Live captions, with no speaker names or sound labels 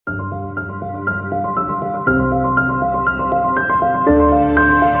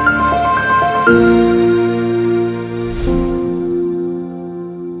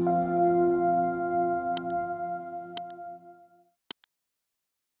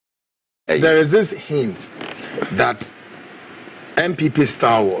there is this hint that NPP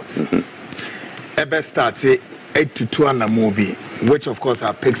stalwarts ever started 8 to 2 and a movie, which of course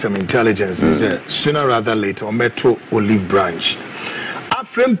I picked some intelligence. We said sooner rather later on Metro Olive Branch. Our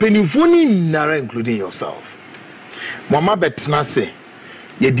friend Penifuni Nara, including yourself. Mama Betna say,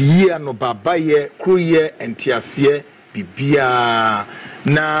 Yedia no babaye, kruye, and tiasie, bibia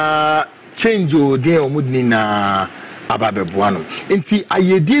na change your day or mudni na ababe buano. Inti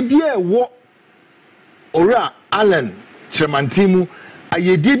ayedibia wo ora Allen Tremantimu,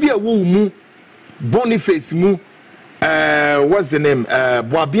 ayedibia wo mu. Boniface mu what's the name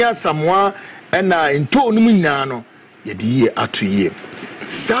Boabia Samoa and into no no ye di atu ye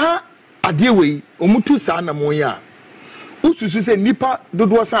sa adewe omutu sa na moya ususu se nipa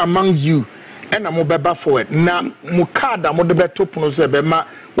dodo sa among you and mo beba forward na mo card mo de beto pono so be ma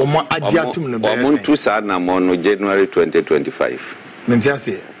wo mo agiatum no be omuntu sa na mo no January 2025 mentia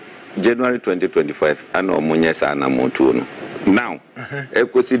January 2025 ana omunye sa na mo tu no now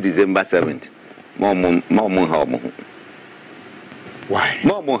ekosi December 7th Why?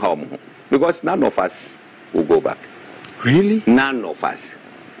 Because none of us will go back. Really? None of us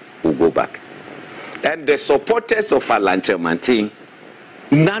will go back. And the supporters of Alan Tremantin,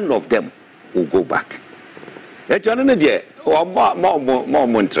 none of them will go back. It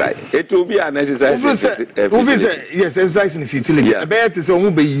will be an exercise. Yes, exercise in futility. I bet it's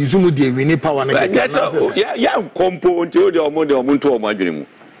only be using the winning power. Yeah, compound to the Omuntu or Madrimu.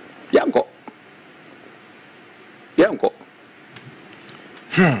 Yanko.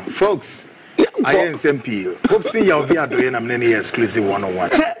 Folks, I am NPP. Hopeson Adorye and I'm any exclusive 101.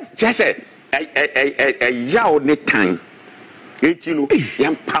 Just say a yaw net time. Etilu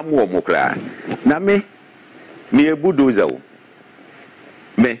yam pamu mokra. Na me a bulldozer.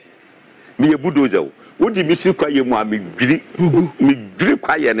 Me a bulldozer. Would you miss you kwa ye mo me drip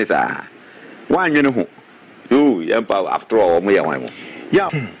kwa ye nesa. One you know. Oh, yam after all me ya yeah.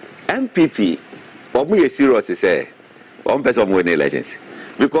 NPP. But we are serious to say, one person win elections.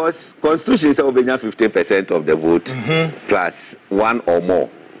 Because Constitution says we have 50% of the vote plus one or more.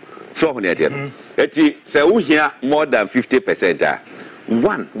 So, we hear more than 50%.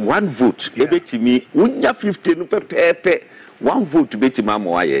 One vote. Yeah. Me, we have 50 one vote to be to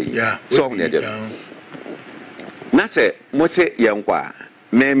Mama. Yeah. So, Nase, Mose Yankwa,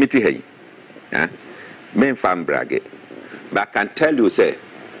 me miti hey. Me fam brage. But I can tell you, say,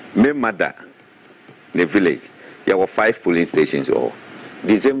 me mother. In the village, there were 5 polling stations. Or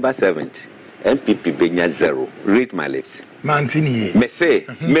December 7th, NPP Benya 0. Read my lips. Mantini. Me say,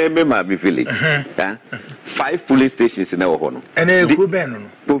 me village. 5 polling stations in our home. And a Kubeno.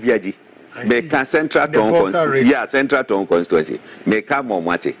 Poviaji. Me can Central Town. Yeah, Central Town constituency. Me come on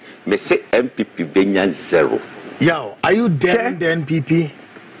Mate. Me say NPP Benya 0. Yo, are you daring the NPP?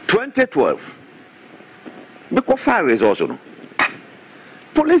 2012. Because far results no.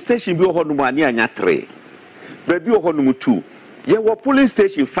 Police station be on money anya 3. Baby on 2. Ye were police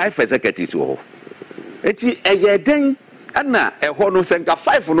station 5 executives wo. Eti eye den ana e ho no senka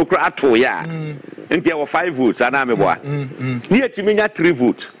 5 no kra to ya. Enti e were 5 votes ana me boa. Ni etimi nya 3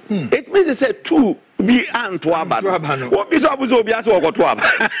 votes. It means say 2 be anto aba. Obi so abuzo obi aso okoto aba.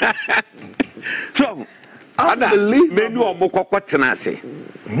 So ana me nu omokokko tenase.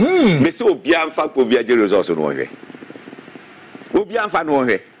 Me say obi amfa ko obi agye results no hwe. Obi amfa no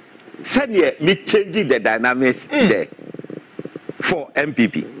hwe. Said me changing the dynamics there for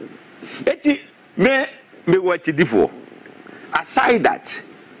NPP. Eti me watch it before. Aside that,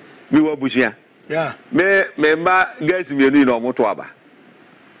 me wa bushia. Yeah. Me ma guys me no moto aba.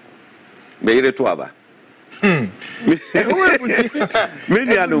 Me ire to aba. Me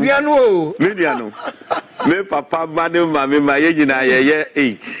niano. Me papa manu mama ma ye nyina ye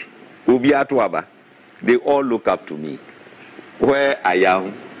 8. Obi ato aba. They all look up to me. Where I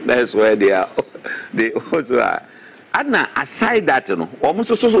am, that's where they are. They also are. And now, aside that, you know,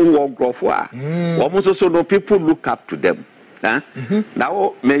 almost so walk off. Almost so no people look up to them.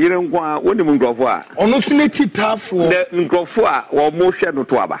 Now, me you don't go on the Mungrova. Almost nature tough for the Mungrova or motion no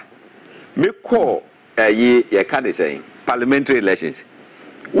tuaba. Me call ye can't say parliamentary elections.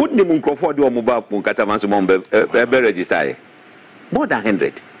 Wouldn't the Mungrova do a mobile Punkataman register? More than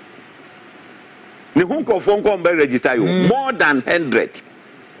 100. The home phone call register you more than 100.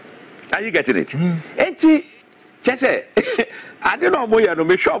 Are you getting it? Eti, just say, I don't know more. No,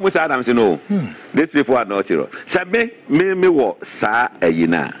 me sure most Adams no. These people are not hero. Say me wo sa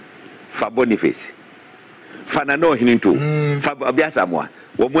yina. Fa Boniface. Fa na no hininto. Fa Obiasa mo.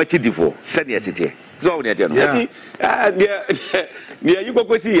 Wo mo ti difo. Say the city. So we dey no. Eti, near you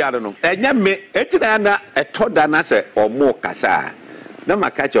go see ya no. Enya me eti na e to da na say omo kasa. na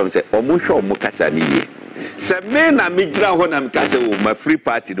maka kyerɛ sɛ ɔmo hwɛ ɔmo kasa ne yie sɛ me na megyina hɔ na meka sɛ oh my free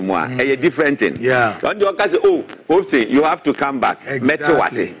party no mu a ɛyɛ different thing ɔno deɛ ɔka sɛ oh Hopeson you have to come back mɛte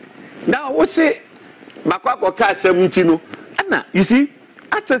wase na wo se makɔ akɔka asɛm nti no ana you see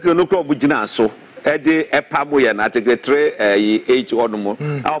article no kora ɔmo gyina so ɛde ɛpam yɛ na article 3H ɔno mu a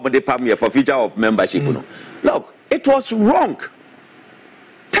ɔmo de pam yɛ for future of membership no look it was wrong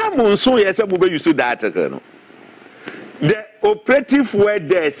time nso yɛ sɛ mo bɛ use that article no. The operative word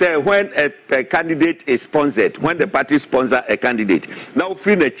there say when a candidate is sponsored, when the party sponsor a candidate. Now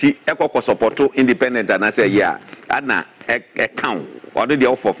free nechi eko support independent and I say yeah, ana a count or the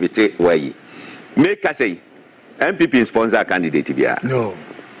offer of it way. Make us say NPP sponsor a candidate biya. No.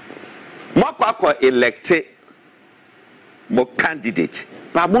 Moko elected mo candidate.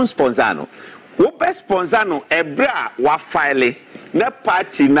 But mon sponsor no. Wo be sponsor no ebra wa file na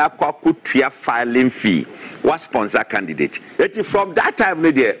party na kwakutua filing fee was sponsor candidate. It from that time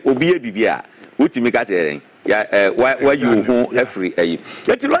there obi bibia utimi ka say where you who every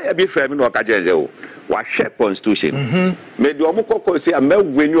it lawyer be frame no ka je o wa share constitution me de omo kokko say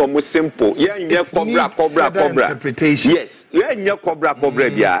amaweni omo simple ye nye cobra interpretation yes ye nye cobra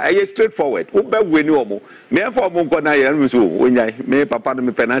bia e straightforward wo be weni omo me for omo nko na ye no so onya me papa no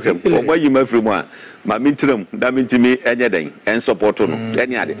me penance omo yi ma free mu a ma mintiram da mintimi enye den en support no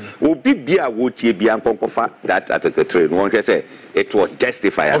any ade obi bia wo tie bia nkonkofa that article 3 no one say it was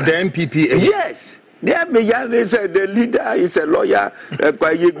justified of the NPP yes. There me said the leader is a lawyer,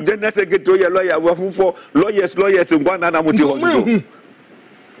 the secretary lawyer, for lawyers in one and muti hono.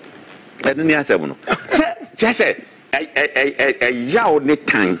 And then answer no. Just say a yaw ne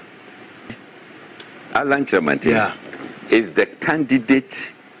time. Alan Tremanti is the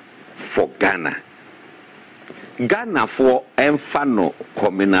candidate for Ghana. Ghana for Enfano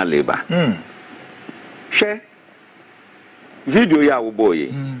communal labor. Share video ya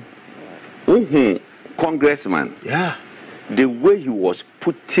uboye. Congressman, the way he was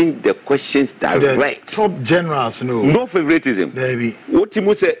putting the questions direct. The top generals, no favoritism. Baby. What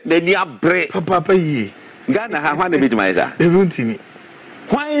you say, the near break. Papa, ye. Ghana have one bit myself. They won't see me.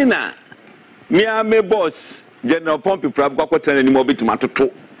 Why not? Me and my boss, General Pompey, Prab, Gokotan, and more bit to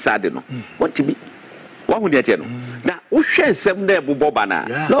Matuto, Sadeno. What to be? What would you tell? Now, who shares some there,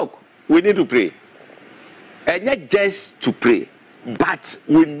 Bobana? Look, we need to pray. And not just to pray. But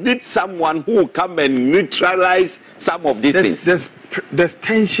we need someone who will come and neutralize some of these things. There's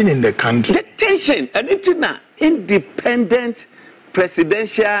tension in the country. The tension. And it's an independent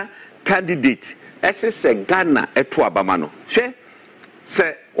presidential candidate. Ese Ghana eto abamano. She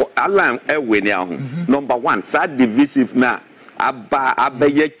say Alan Ewenia. Number one, sad divisive na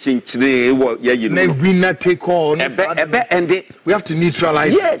abeye chinchine wo ye you know. Winner take all. Ebe ende. We have to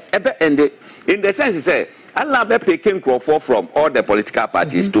neutralize. Yes, ebe ende. In the sense say Allah be picking Crawford from all the political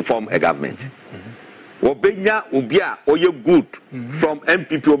parties to form a government. Obenya Ubia oye good from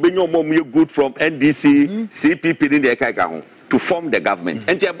NPP, Obenya omoye good from NDC, CPP in the Ekaika to form the government.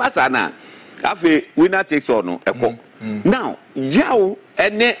 And Tiabasana, afe winner takes all no eko. Now, Yao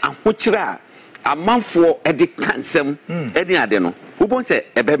ene ahuchira a man for edi cansem edi adeno. Who won't say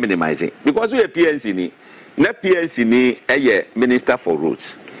ebe minimizing because we are PNC ni, na PNC ni eye Minister for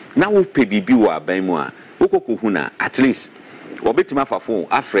Roads. Now we pay bibi wa baimwa. Huna at least obetima fa phone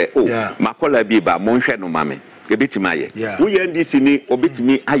afre makola bi ba monhwe no mame ebetima ye we NDC ni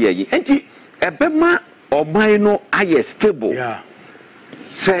obetimi ayeyi enti ebema oman no aye stable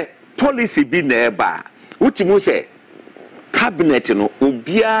say policy bi na eba utimu say cabinet no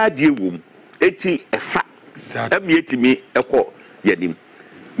obia de wum eti efa emietimi ekọ yanim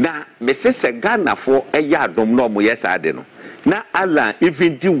na mesese Ghana for eya adom no mo yesade no na Allah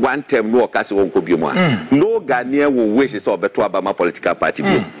even do one term no okase wonko biomwa no Ghanaian will wish so beto abama political party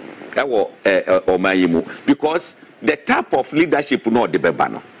bi ewo omayimu because the type of leadership no de beba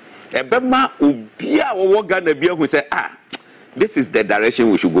no ebema obia wo Ghana bia hu say this is the direction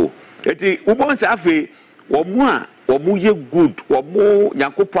we should go eti ubon say afi omo ye good omo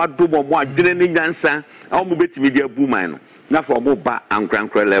nyakopo adom omo adwene ne nyansa omo betimi dia bu man no na for mo ba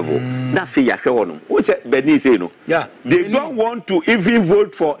ankrankra level na fe ya hwe wono who say Benin say no they don't want to even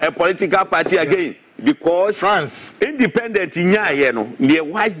vote for a political party again because France independent nya ye no ne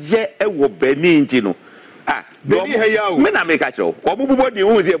waje ewo Benin ti no Benin he ya o me na make achro omo bubo di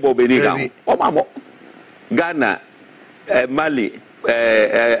hu say bo Benin ga omo Ghana Mali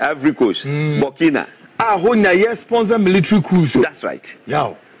Ivory Coast Burkina honya ye sponsor military coups. That's right.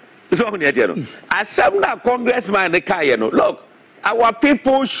 So as congressman the car, look, our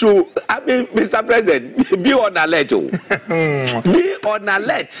people should, I mean, Mr. President, be on alert. Be on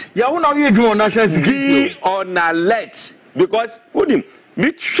alert. Yeah, what are you doing on national security? Be on alert. because unim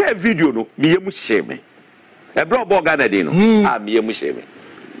me share video no me yemu share me e bro bo Ghana dey no me yemu share me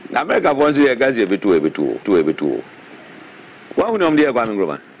America for say gas e betu wa unim dey kwa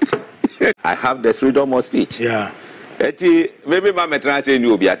me I have the freedom of speech. Yeah. Maybe my metra say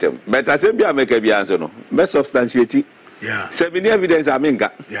you obi atem. But I say be make be answer no. Me substantiate. Yeah. Say me evidence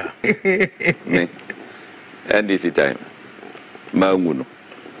aminga. Yeah. And this time. Ma no.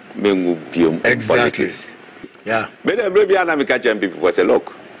 Me ngu biom. Exactly. Yeah. Me dem be ana me catch people for say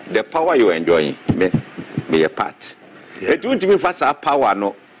look, the power you enjoying me a part. It won't me fast power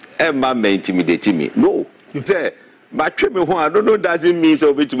no. E ma me intimidate me. No. You say but I don't know doesn't mean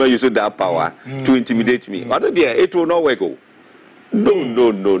so to use that power to intimidate me. I don't care, it will not work. No.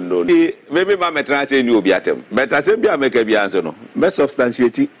 Maybe my metra say you obi atem. But I say be make be answer no. Me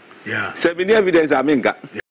substantiate. Yeah. Say me evidence aminga.